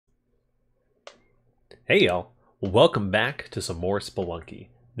Hey y'all, welcome back to some more Spelunky.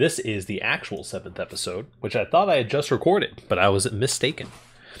 This is the actual 7th episode, which I thought I had just recorded, but I was mistaken.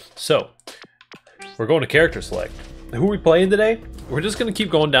 So, we're going to character select. Who are we playing today? We're just going to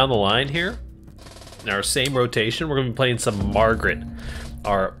keep going down the line here. In our same rotation, we're going to be playing some Margaret,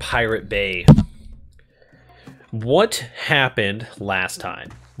 our Pirate Bay. What happened last time?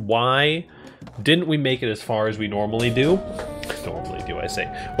 Why didn't we make it as far as we normally do?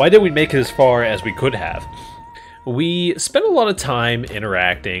 Why didn't we make it as far as we could have? We spent a lot of time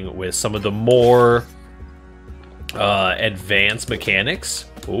interacting with some of the more advanced mechanics.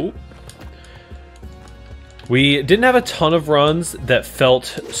 Ooh. We didn't have a ton of runs that felt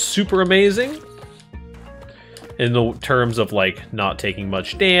super amazing in the terms of like not taking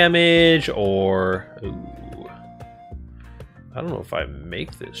much damage or... Ooh. I don't know if I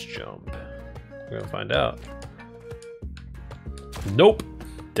make this jump. We're gonna find out. Nope,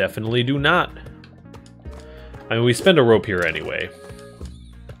 definitely do not. I mean, we spend a rope here anyway.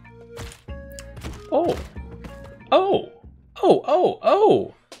 Oh.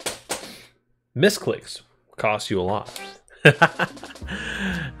 Misclicks cost you a lot.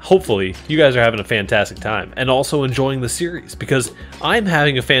 Hopefully, you guys are having a fantastic time and also enjoying the series, because I'm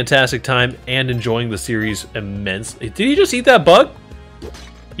having a fantastic time and enjoying the series immensely. Did he just eat that bug?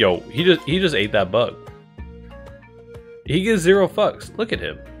 Yo, he just ate that bug. He gives zero fucks. Look at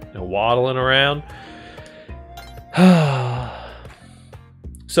him, waddling around.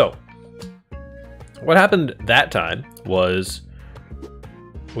 So, what happened that time was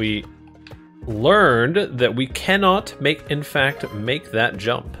we learned that we cannot make that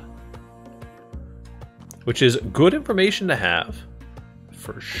jump, which is good information to have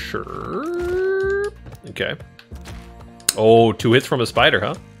for sure. Okay. Oh, 2 hits from a spider,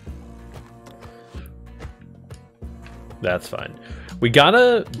 huh? That's fine. We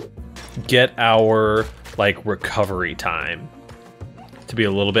gotta get our recovery time to be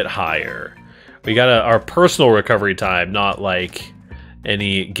a little bit higher. We gotta our personal recovery time, not like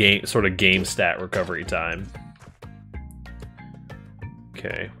any game stat recovery time.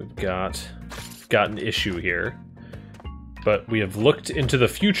 Okay, we've got an issue here, but we have looked into the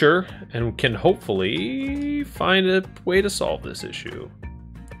future and can hopefully find a way to solve this issue.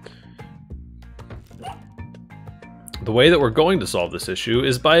 The way that we're going to solve this issue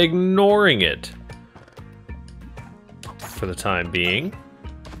is by ignoring it for the time being.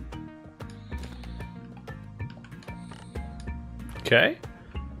 Okay.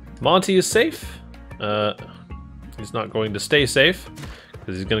 Monty is safe. He's not going to stay safe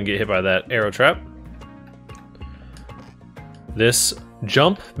because he's going to get hit by that arrow trap. This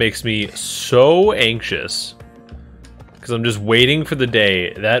jump makes me so anxious because I'm just waiting for the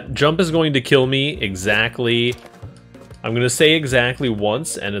day. That jump is going to kill me exactly... I'm going to say exactly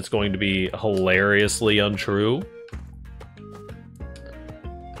once, and it's going to be hilariously untrue.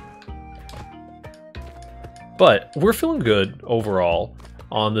 But we're feeling good overall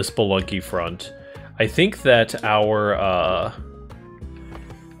on the Spelunky front. I think that our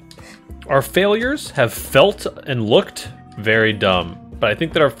failures have felt and looked very dumb, but I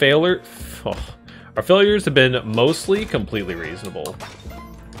think that our failures have been mostly completely reasonable.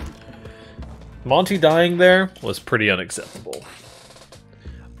 Monty dying there was pretty unacceptable.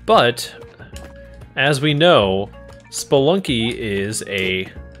 But, as we know, Spelunky is a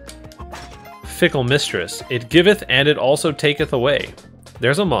fickle mistress. It giveth and it also taketh away.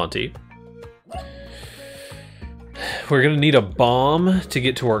 There's a Monty. We're gonna need a bomb to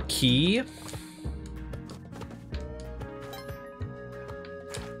get to our key.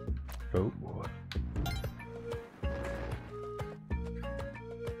 Oh.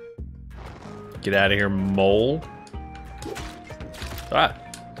 Get out of here, mole. Ah.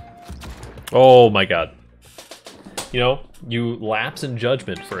 Oh my god. You know, you lapse in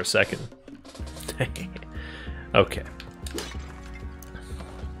judgment for a second. Okay.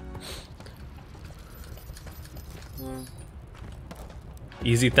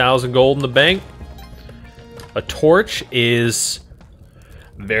 Easy 1,000 gold in the bank. A torch is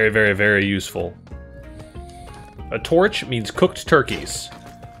very, very, very useful. A torch means cooked turkeys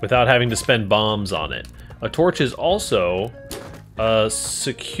without having to spend bombs on it. A torch is also a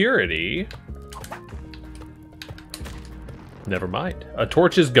security. Never mind. A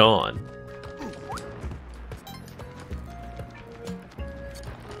torch is gone.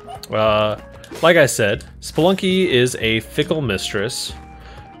 Like I said, Spelunky is a fickle mistress.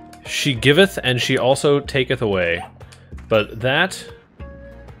 She giveth and she also taketh away. But that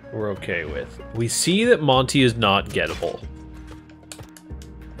we're okay with. We see that Monty is not gettable.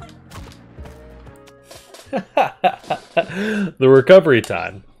 The recovery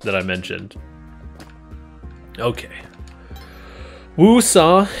time that I mentioned. Okay.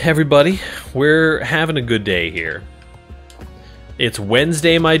 Woo-saw, everybody. We're having a good day here. It's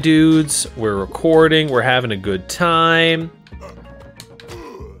Wednesday, my dudes. We're recording. We're having a good time.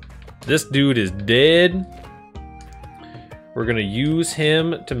 This dude is dead. We're gonna use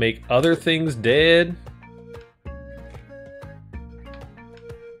him to make other things dead.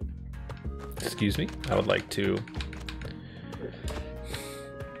 Excuse me. I would like to...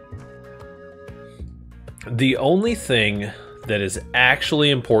 The only thing that is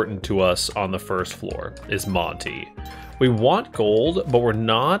actually important to us on the first floor is Monty. We want gold, but we're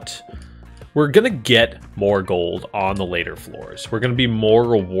not... We're gonna get more gold on the later floors. We're gonna be more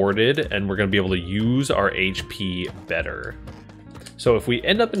rewarded, and we're gonna be able to use our HP better. So if we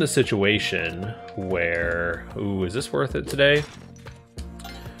end up in a situation where... Ooh, is this worth it today?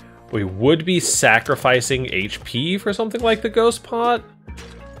 We would be sacrificing HP for something like the Ghost Pot.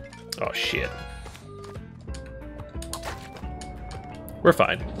 Oh, shit. We're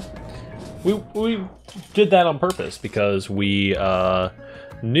fine. We did that on purpose because we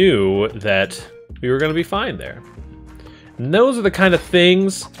knew that we were going to be fine there. And those are the kind of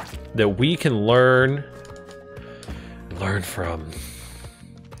things that we can learn from.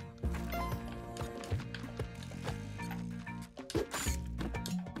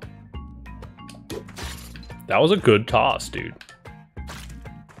 That was a good toss, dude.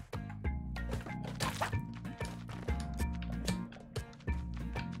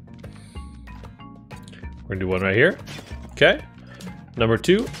 We're gonna do one right here. Okay. Number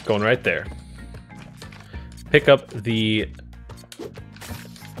 2, going right there. Pick up the...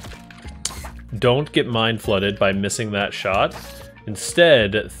 Don't get mind flooded by missing that shot.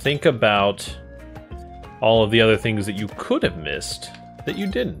 Instead, think about all of the other things that you could have missed that you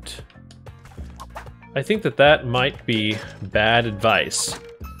didn't. I think that that might be bad advice,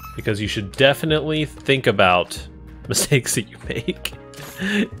 because you should definitely think about mistakes that you make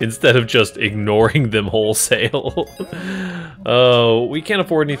instead of just ignoring them wholesale. Oh, we can't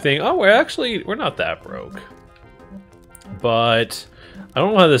afford anything. Oh, we're not that broke. But I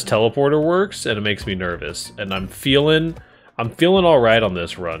don't know how this teleporter works, and it makes me nervous. And I'm feeling all right on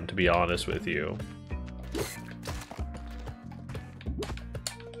this run, to be honest with you.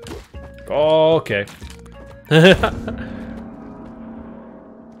 Oh, okay.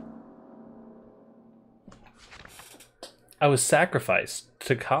 I was sacrificed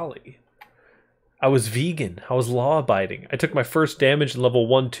to Kali. I was vegan. I was law-abiding. I took my first damage in level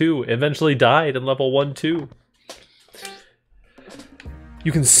 1-2, eventually died in level 1-2.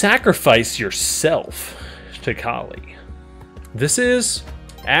 You can sacrifice yourself to Kali. This is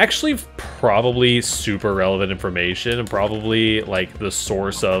actually probably super relevant information and probably like the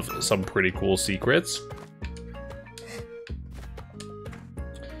source of some pretty cool secrets.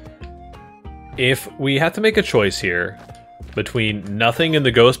 If we have to make a choice here between nothing and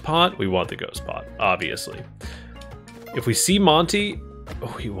the Ghost Pot, we want the Ghost Pot, obviously. If we see Monty,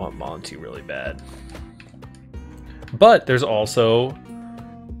 oh, we want Monty really bad. But there's also...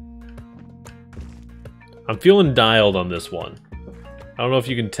 I'm feeling dialed on this one. I don't know if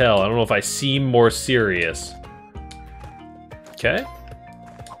you can tell. I don't know if I seem more serious. Okay.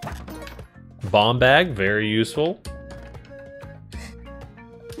 Bomb bag, very useful.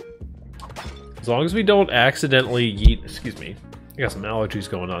 As long as we don't accidentally yeet... Excuse me. I got some allergies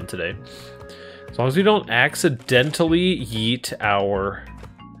going on today. As long as we don't accidentally yeet our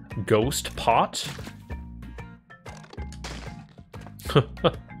Ghost Pot.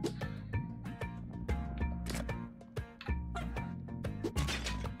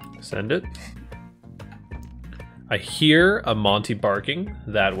 Send it. I hear a Monty barking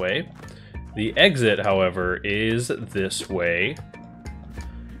that way. The exit, however, is this way.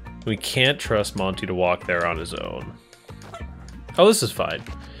 We can't trust Monty to walk there on his own. Oh, this is fine.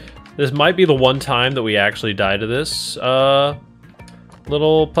 This might be the one time that we actually die to this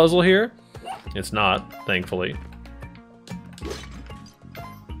little puzzle here. It's not, thankfully.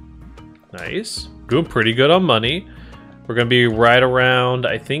 Nice. Doing pretty good on money. We're gonna be right around,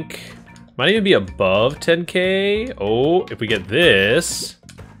 I think, might even be above 10k. Oh, if we get this.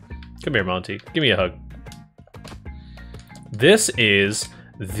 Come here, Monty. Give me a hug. This is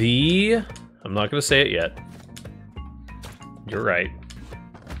the... I'm not gonna say it yet. You're right.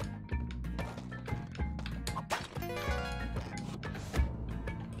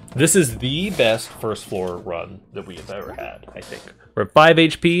 This is the best first floor run that we have ever had, I think. We're at 5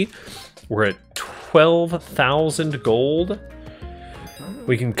 HP. We're at 12,000 gold.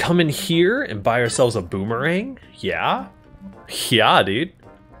 We can come in here and buy ourselves a boomerang. Yeah. Yeah, dude.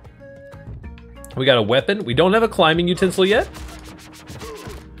 We got a weapon. We don't have a climbing utensil yet.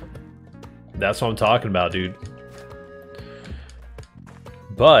 That's what I'm talking about, dude.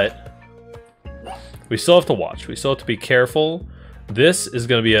 but we still have to watch. We still have to be careful. This is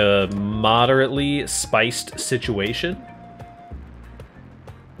going to be a moderately spiced situation.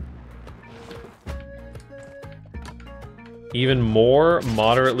 Even more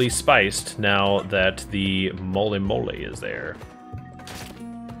moderately spiced now that the mole mole is there.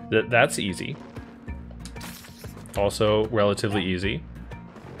 That's easy. Also relatively easy.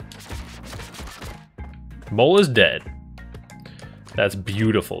 Mole is dead. That's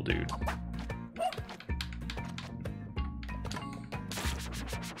beautiful, dude.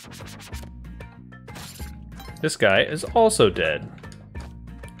 This guy is also dead.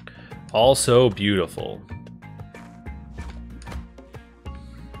 Also beautiful.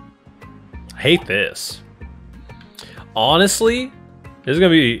 I hate this. Honestly, this is gonna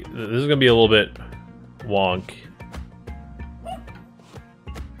be a little bit wonk.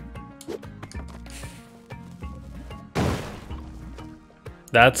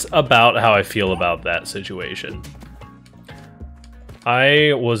 That's about how I feel about that situation.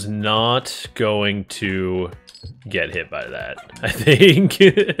 I was not going to get hit by that, I think.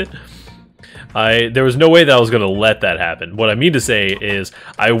 There was no way that I was going to let that happen. What I mean to say is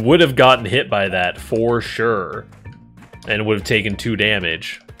I would have gotten hit by that for sure and would have taken 2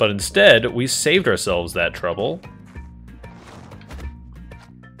 damage. But instead, we saved ourselves that trouble.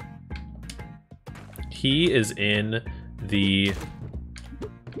 He is in the...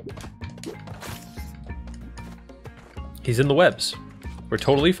 He's in the webs. We're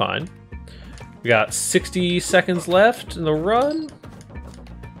totally fine. We got 60 seconds left in the run.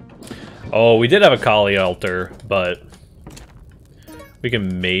 Oh, we did have a Kali altar, but we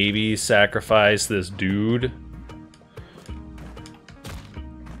can maybe sacrifice this dude.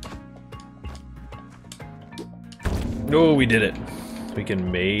 No, we did it. We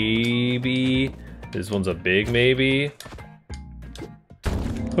can maybe... This one's a big maybe.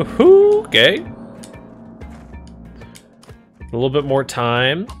 Woohoo! Okay. A little bit more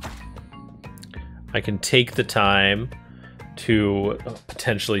time. I can take the time to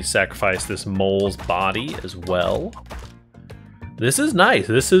potentially sacrifice this mole's body as well. This is nice.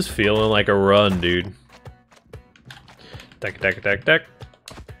 This is feeling like a run, dude. Deck, deck, deck, deck.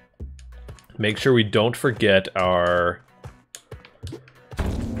 Make sure we don't forget our...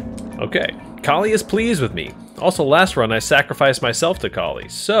 Okay. Kali is pleased with me. Also, last run I sacrificed myself to Kali,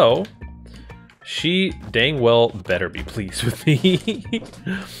 so... She dang well better be pleased with me.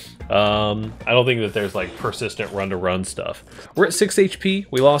 I don't think that there's like persistent run-to-run stuff. We're at 6 HP.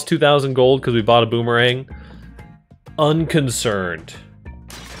 We lost 2,000 gold because we bought a boomerang. Unconcerned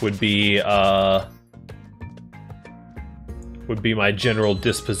would be my general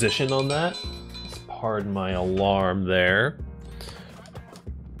disposition on that. Pardon my alarm there.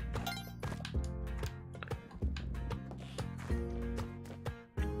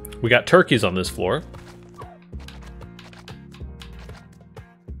 We got turkeys on this floor.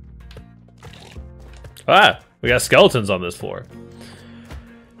 Ah, we got skeletons on this floor.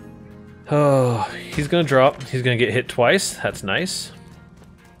 Oh, he's gonna drop. He's gonna get hit twice. That's nice.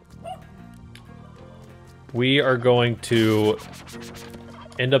 We are going to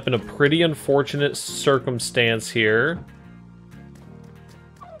end up in a pretty unfortunate circumstance here.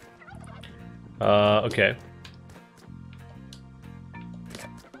 Okay.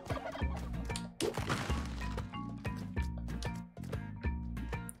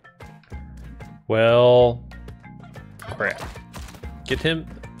 Well, crap. Get him.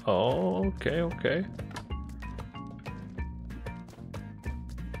 Oh, okay, okay.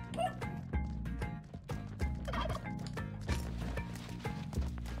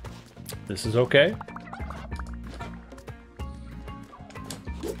 This is okay.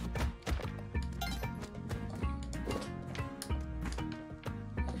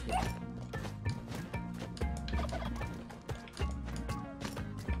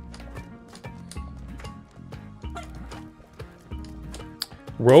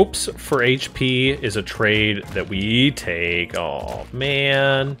 Ropes for HP is a trade that we take. Oh,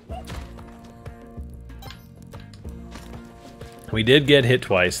 man. We did get hit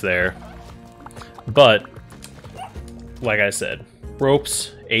twice there. But, like I said,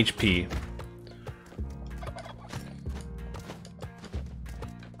 ropes, HP.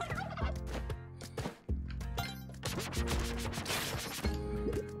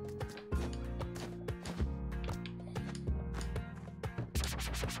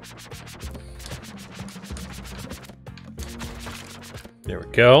 There we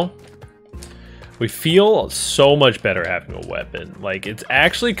go. We feel so much better having a weapon. Like, it's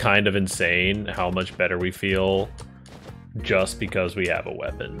actually kind of insane how much better we feel just because we have a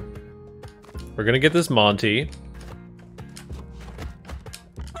weapon. We're gonna get this Monty.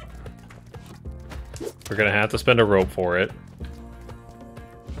 We're gonna have to spend a rope for it.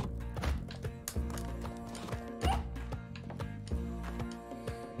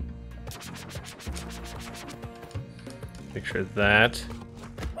 Make sure that...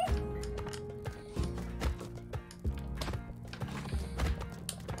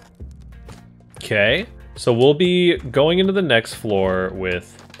 Okay, so we'll be going into the next floor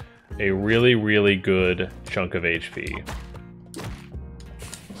with a really, really good chunk of HP.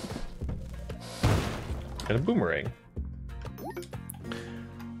 And a boomerang.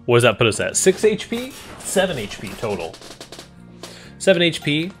 What does that put us at? 6 HP? 7 HP total. 7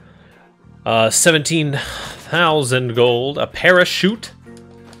 HP. 17,000 gold. A parachute.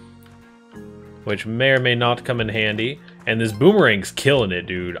 Which may or may not come in handy. And this boomerang's killing it,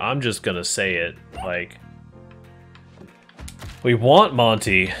 dude. I'm just gonna say it. Like, we want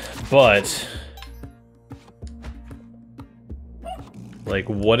Monty, but... like,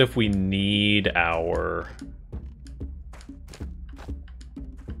 what if we need our...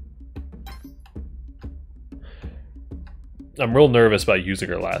 I'm real nervous about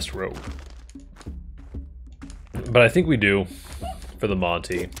using our last rope. But I think we do for the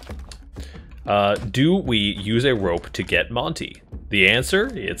Monty. Do we use a rope to get Monty? The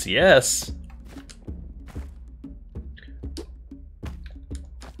answer? It's yes.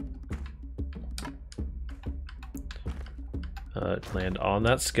 Land on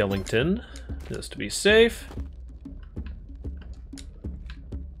that skeleton, just to be safe.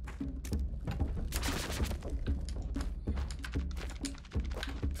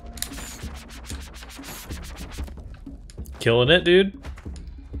 Killing it, dude.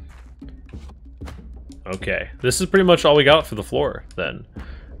 Okay, this is pretty much all we got for the floor, then.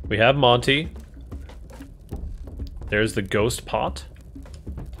 We have Monty. There's the ghost pot.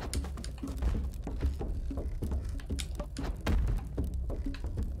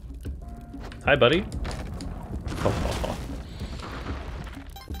 Hi, buddy. Oh.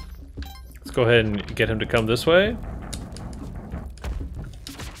 Let's go ahead and get him to come this way.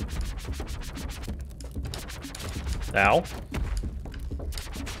 Ow.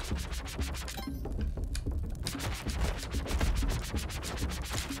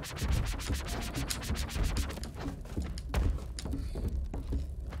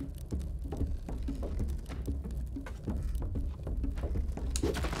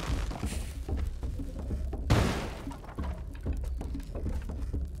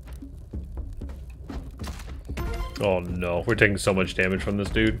 Oh no, we're taking so much damage from this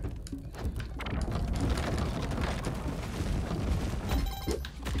dude.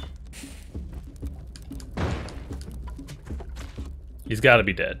 He's gotta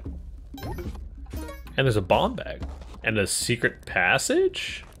be dead. And there's a bomb bag. And a secret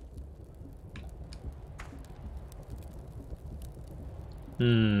passage?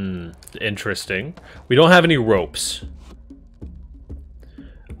 Interesting. We don't have any ropes.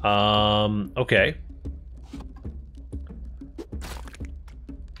 Okay.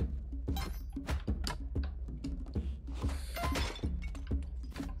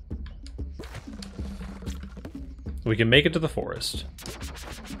 We can make it to the forest.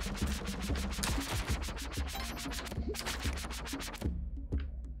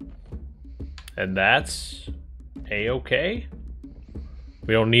 And that's a-okay.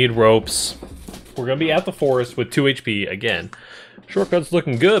 We don't need ropes. We're gonna be at the forest with 2 HP again. Shortcut's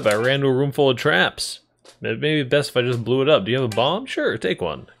looking good, but I ran to a room full of traps. Maybe best if I just blew it up. Do you have a bomb? Sure, take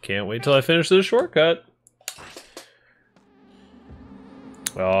one. Can't wait till I finish this shortcut.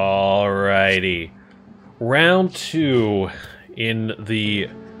 Alrighty. Round 2 in the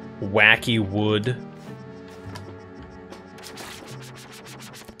wacky wood.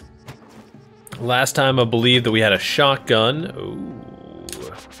 Last time I believe that we had a shotgun. Ooh.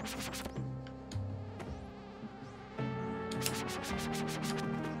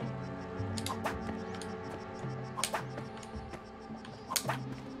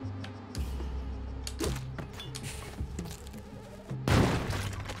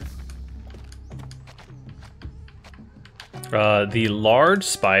 The large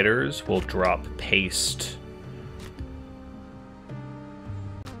spiders will drop paste.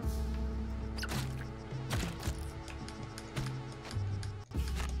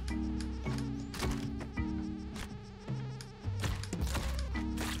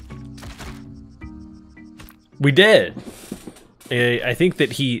 We did. I think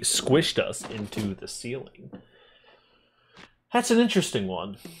that he squished us into the ceiling. That's an interesting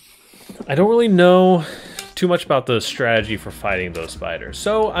one. I don't really know too much about the strategy for fighting those spiders.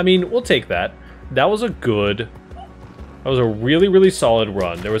 So, I mean, we'll take that. That was a really, really solid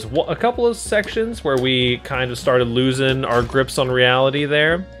run. There was a couple of sections where we kind of started losing our grips on reality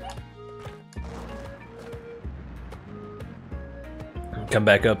there. Come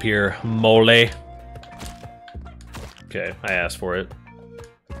back up here, mole. Okay, I asked for it.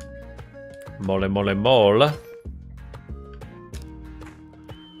 Mole, mole, mole.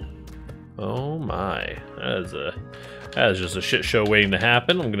 Oh my, that is just a shit show waiting to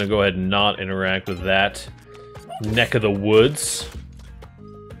happen. I'm gonna go ahead and not interact with that neck of the woods.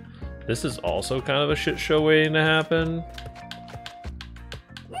 This is also kind of a shit show waiting to happen.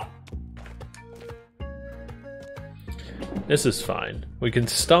 This is fine. We can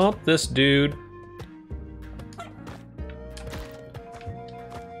stomp this dude.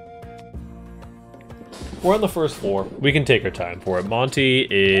 We're on the first floor. We can take our time for it. Monty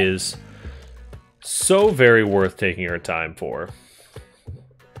is so very worth taking our time for.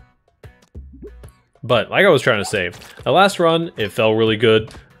 But like I was trying to say, the last run, it felt really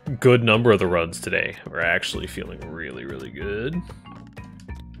good. Good number of the runs today. We're actually feeling really, really good.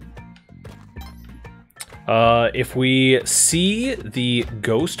 If we see the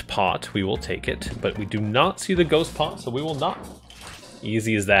ghost pot, we will take it. But we do not see the ghost pot, so we will not.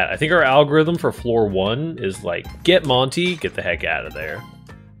 Easy as that. I think our algorithm for floor 1 is like, get Monty, get the heck out of there.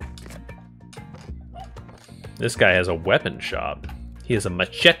 This guy has a weapon shop. He has a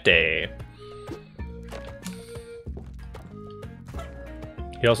machete.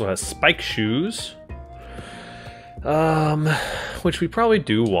 He also has spike shoes. Which we probably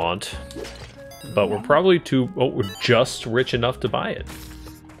do want. But we're probably we're just rich enough to buy it.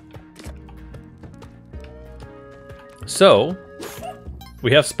 So,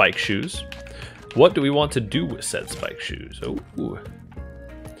 we have spike shoes. What do we want to do with said spike shoes? Oh,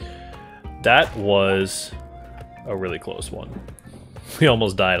 that was a really close one. We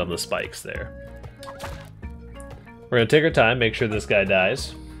almost died on the spikes there. We're gonna take our time, make sure this guy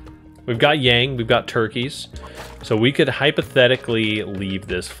dies. We've got yang, we've got turkeys. So we could hypothetically leave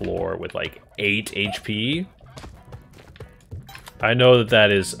this floor with like 8 HP. I know that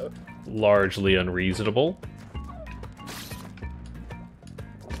that is largely unreasonable.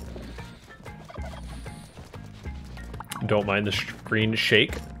 Don't mind the screen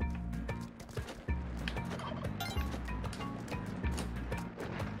shake.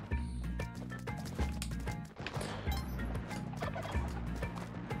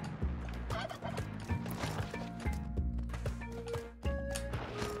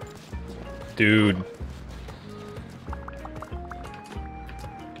 Dude.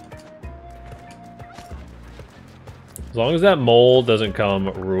 As long as that mole doesn't come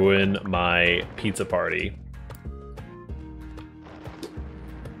ruin my pizza party.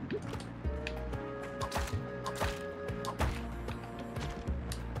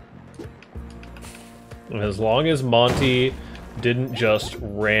 And as long as Monty didn't just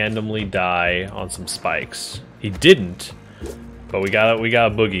randomly die on some spikes. He didn't, but we got a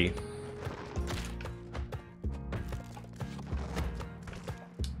boogie.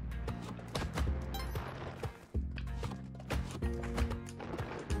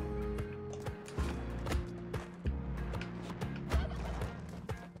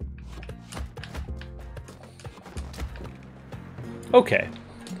 Okay,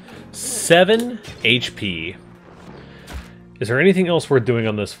 7 HP. Is there anything else we're doing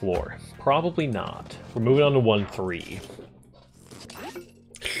on this floor? Probably not. We're moving on to 1-3.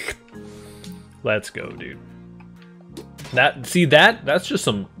 Let's go, dude. That's just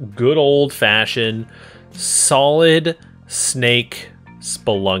some good old-fashioned, solid snake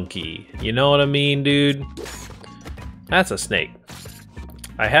Spelunky. You know what I mean, dude? That's a snake.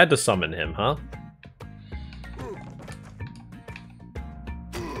 I had to summon him, huh?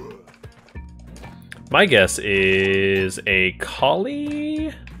 My guess is a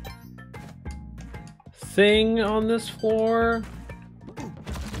collie thing on this floor.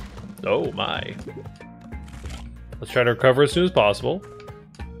 Oh my. Let's try to recover as soon as possible.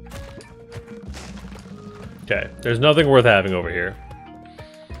 Okay, there's nothing worth having over here.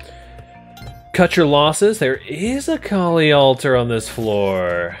 Cut your losses. There is a collie altar on this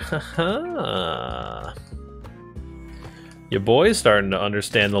floor. Haha. Your boy's starting to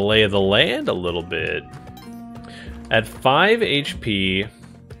understand the lay of the land a little bit. At 5 HP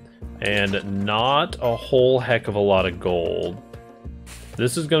and not a whole heck of a lot of gold,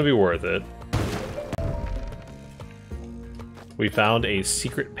 this is going to be worth it. We found a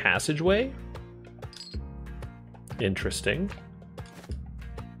secret passageway. Interesting.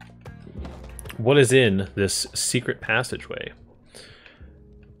 What is in this secret passageway?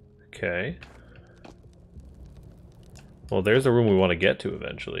 Okay. Well, there's a room we want to get to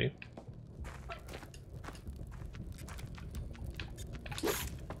eventually.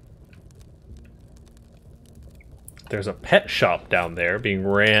 There's a pet shop down there being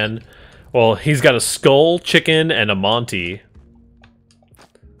ran. Well, he's got a skull, chicken, and a Monty.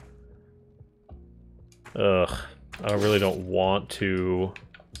 Ugh, I really don't want to.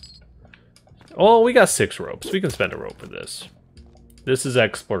 Oh, we got 6 ropes. We can spend a rope for this. This is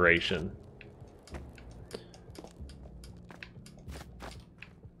exploration.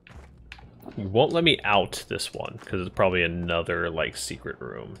 You won't let me out this one, because it's probably another, like, secret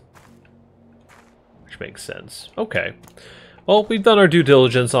room. Which makes sense. Okay. Well, we've done our due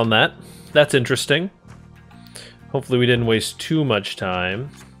diligence on that. That's interesting. Hopefully we didn't waste too much time.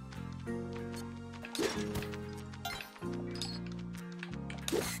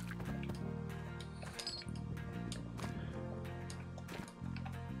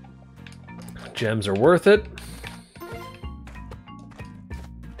 Gems are worth it.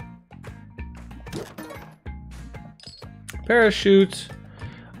 Parachute.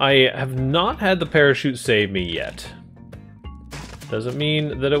 I have not had the parachute save me yet. Doesn't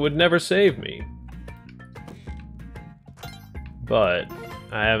mean that it would never save me. But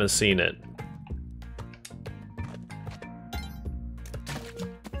I haven't seen it.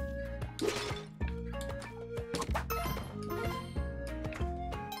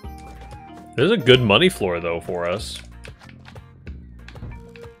 There's a good money floor, though, for us.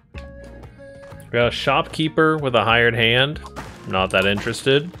 We got a shopkeeper with a hired hand. Not that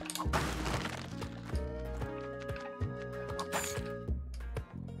interested.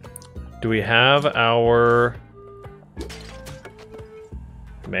 Do we have our...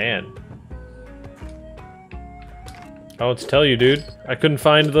 Man. I want to tell you, dude. I couldn't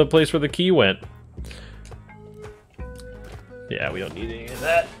find the place where the key went. Yeah, we don't need any of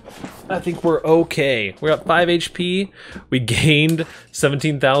that. I think we're okay. We're at 5 HP. We gained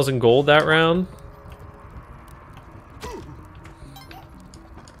 17,000 gold that round.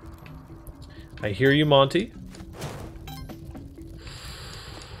 I hear you, Monty.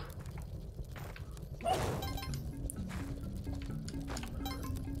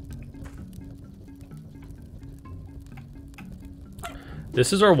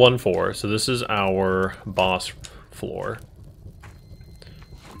 This is our 1-4, so this is our boss floor.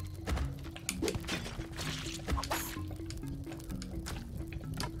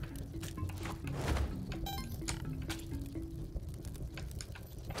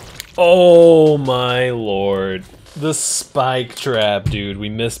 Oh my lord. The spike trap, dude. We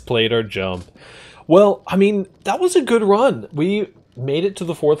misplayed our jump. Well, I mean, that was a good run. We made it to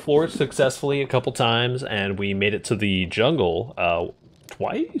the 4th floor successfully a couple times, and we made it to the jungle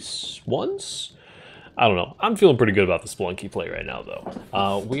once? I don't know. I'm feeling pretty good about the Spelunky play right now,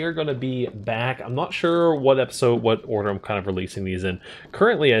 though. We are going to be back. I'm not sure what episode, what order I'm kind of releasing these in.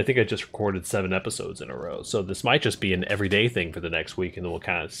 Currently, I think I just recorded 7 episodes in a row, so this might just be an everyday thing for the next week, and then we'll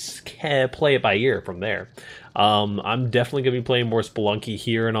kind of play it by ear from there. I'm definitely going to be playing more Spelunky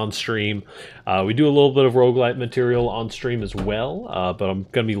here and on stream. We do a little bit of roguelite material on stream as well, but I'm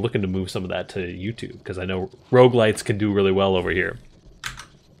going to be looking to move some of that to YouTube, because I know roguelites can do really well over here.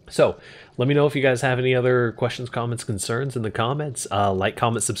 So, let me know if you guys have any other questions, comments, concerns in the comments. Like,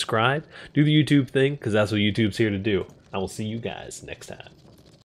 comment, subscribe. Do the YouTube thing, because that's what YouTube's here to do. I will see you guys next time.